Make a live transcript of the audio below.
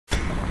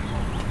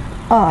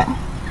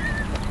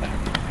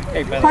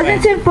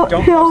Pleasanton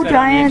Foothill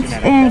Giants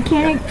and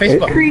Cannon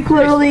Creek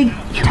Little League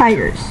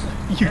Tigers.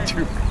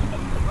 YouTube.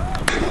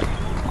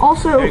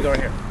 Also,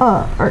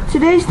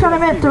 today's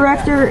tournament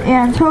director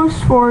and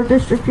host for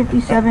District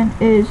 57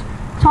 is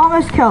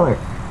Thomas Keller.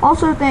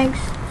 Also thank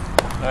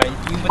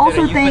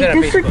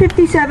District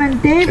 57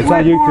 Dave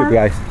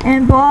Wetmore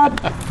and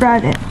Bob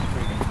Braden.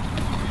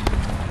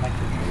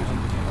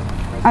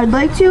 I'd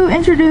like to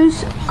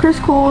introduce Chris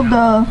Cole,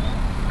 the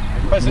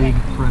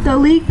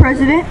league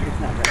president.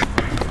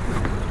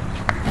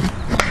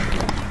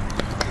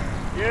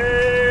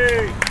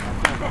 Yay!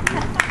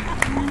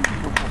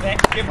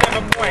 Give them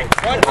a point.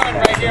 1-1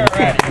 right here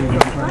already.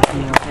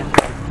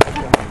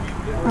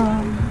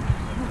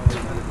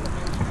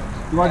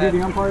 You want to do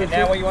the umpires? And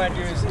now what you want to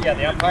do is,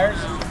 the umpires.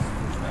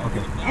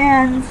 Okay.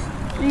 And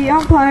the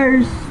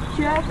umpires,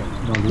 Jeff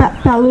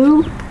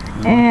Ballou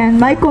and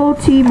Michael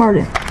T.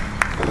 Martin.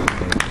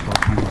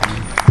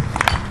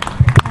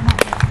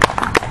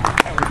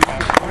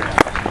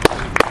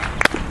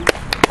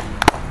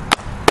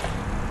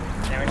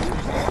 Now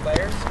introduce the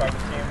players. Start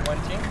with one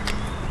team.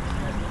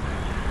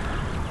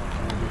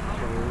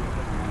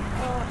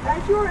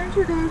 As you are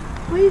introduced,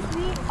 please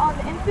meet on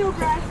the infield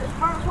grass in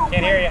front of home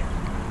Can't hear you.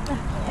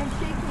 and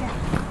shake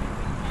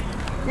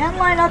hands. Then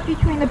line up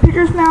between the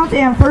pitcher's mound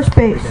and first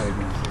base.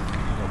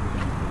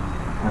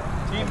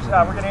 Teams,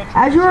 we're going to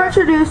As you are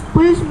introduced,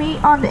 please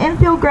meet on the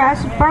infield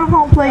grass in front of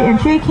home plate and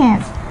shake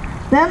hands.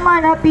 Then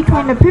line up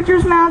between the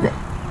pitcher's mound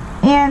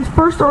and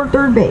first or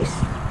third base.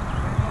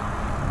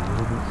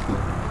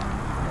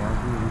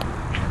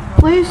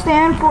 Please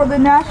stand for the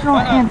national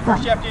anthem.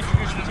 First you have to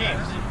introduce the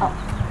teams.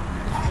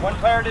 One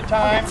player at a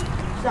time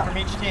from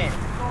each team.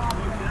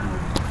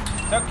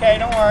 It's okay,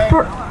 don't worry.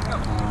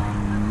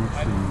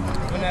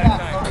 One at a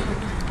time.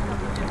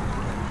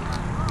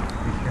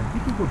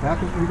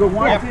 We go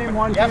one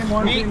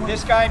team. Meet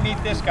this guy,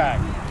 meet this guy.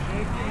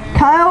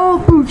 Kyle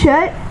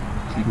Boucher,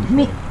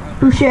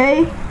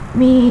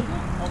 meet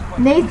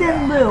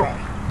Nathan Liu.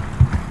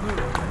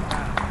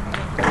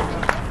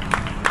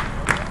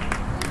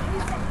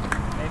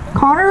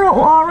 Connor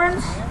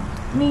Lawrence,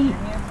 meet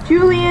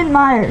Julian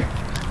Meyer.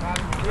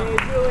 Hey,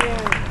 Julian.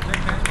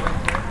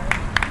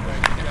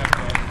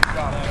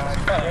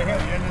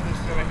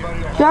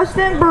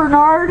 Justin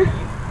Bernard,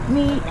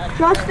 meet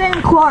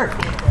Justin Clark.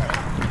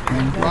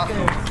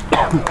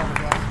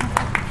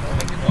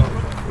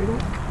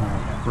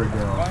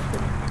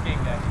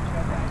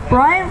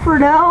 Brian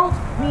Friedel,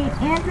 meet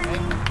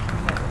Anthony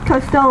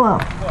Costello.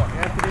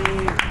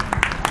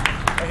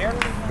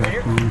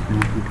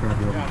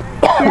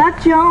 Jack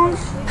Jones,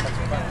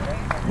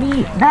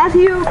 meet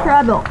Matthew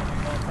Crabble.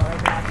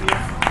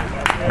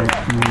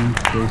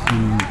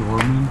 Jason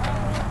Dorman.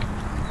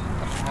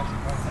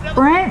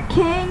 Brent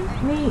King,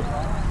 meet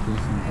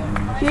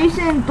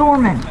Jason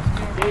Dorman.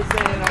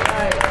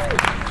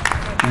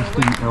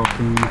 Easton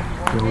Elton,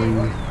 Billy.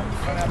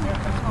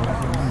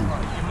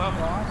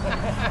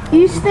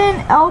 Easton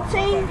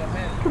Elting,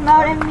 come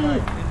out and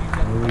meet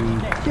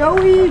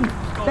Joey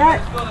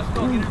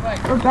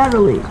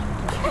Batterley.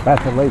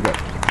 Batalega.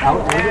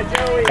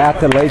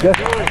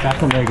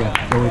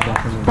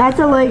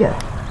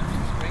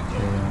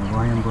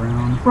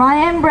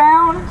 Ryan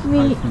Brown.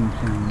 Meet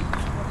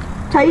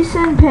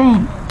Tyson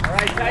Payne.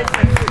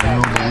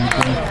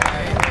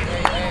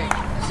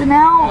 So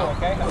now,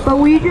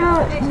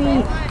 Louisa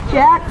meet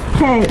Jack K.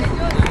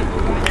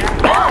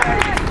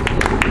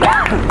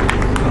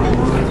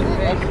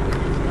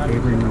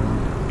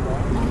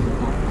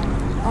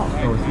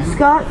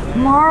 Scott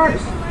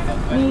Mars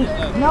meet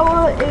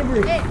Noah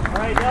Avery.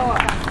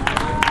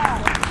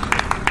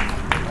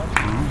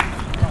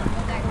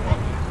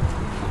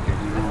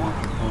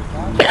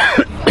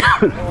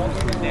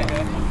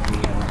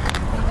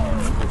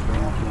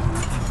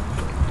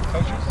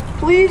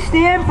 Please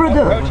stand for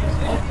the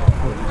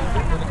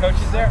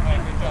coaches there.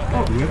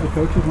 Do we have the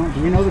coaches on? Do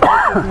we know the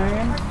coaches'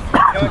 names?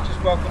 No,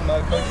 just welcome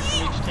the coaches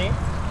from each team.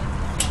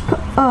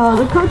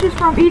 The coaches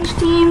from each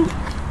team.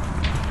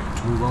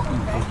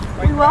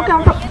 We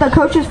welcome the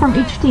coaches from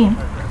each team.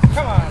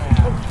 Come on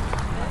now.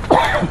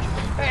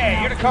 Hey,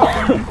 you're the coach.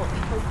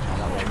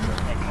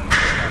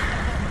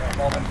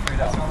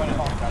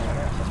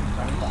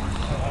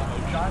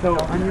 So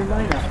on your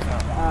lineup,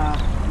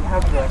 you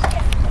have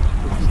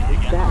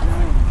it's that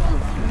line.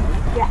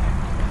 Yeah.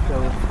 So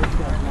if this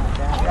guy's not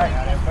that. Right,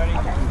 everybody.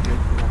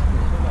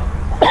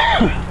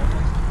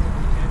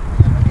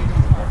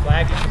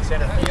 Flag is in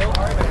center field.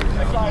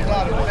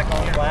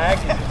 Flag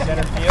is in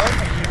center field.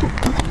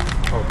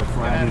 Oh, the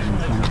flag is in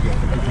center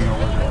field.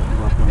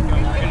 You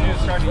can do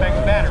start back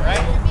banner,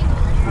 right?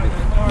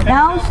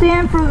 Now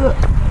stand for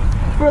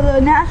the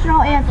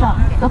national anthem.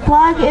 The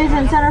flag is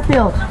in center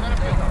field.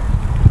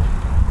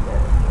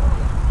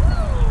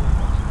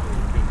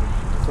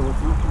 So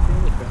it's not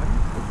continuous batting?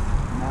 It's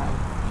not,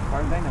 as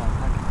far as I know, it's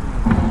not continuous.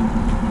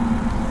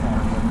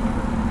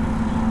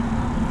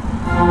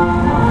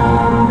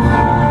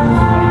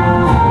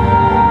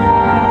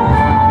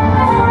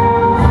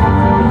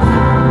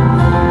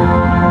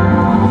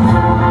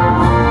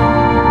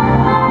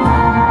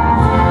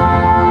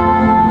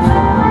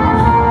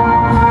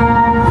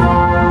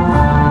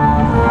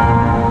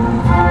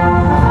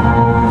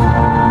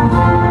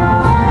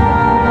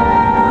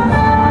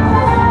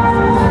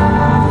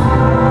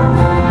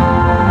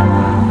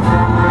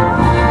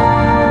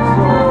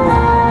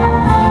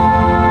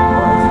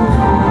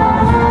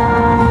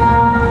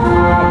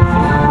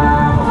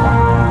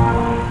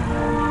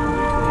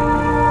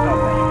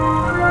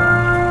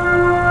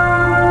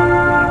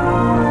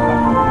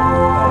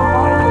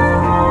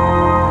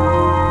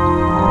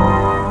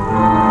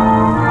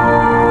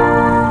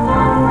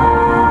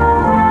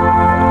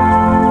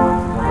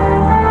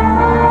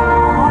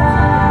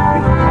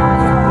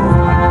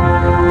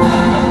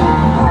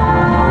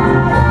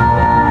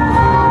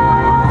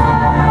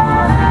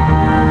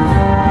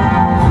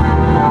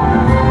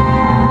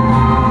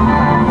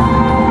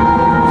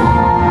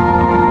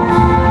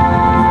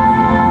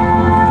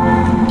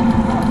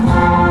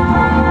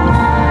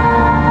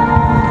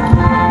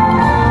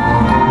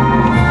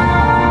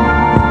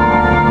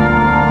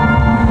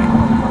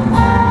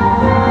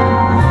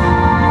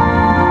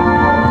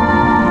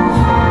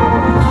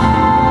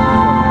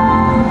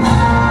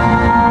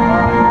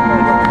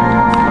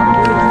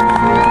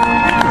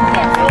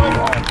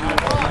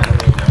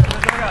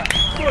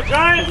 The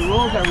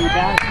rules are we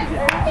balanced to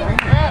get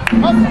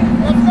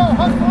Let's go,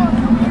 hustle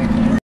on.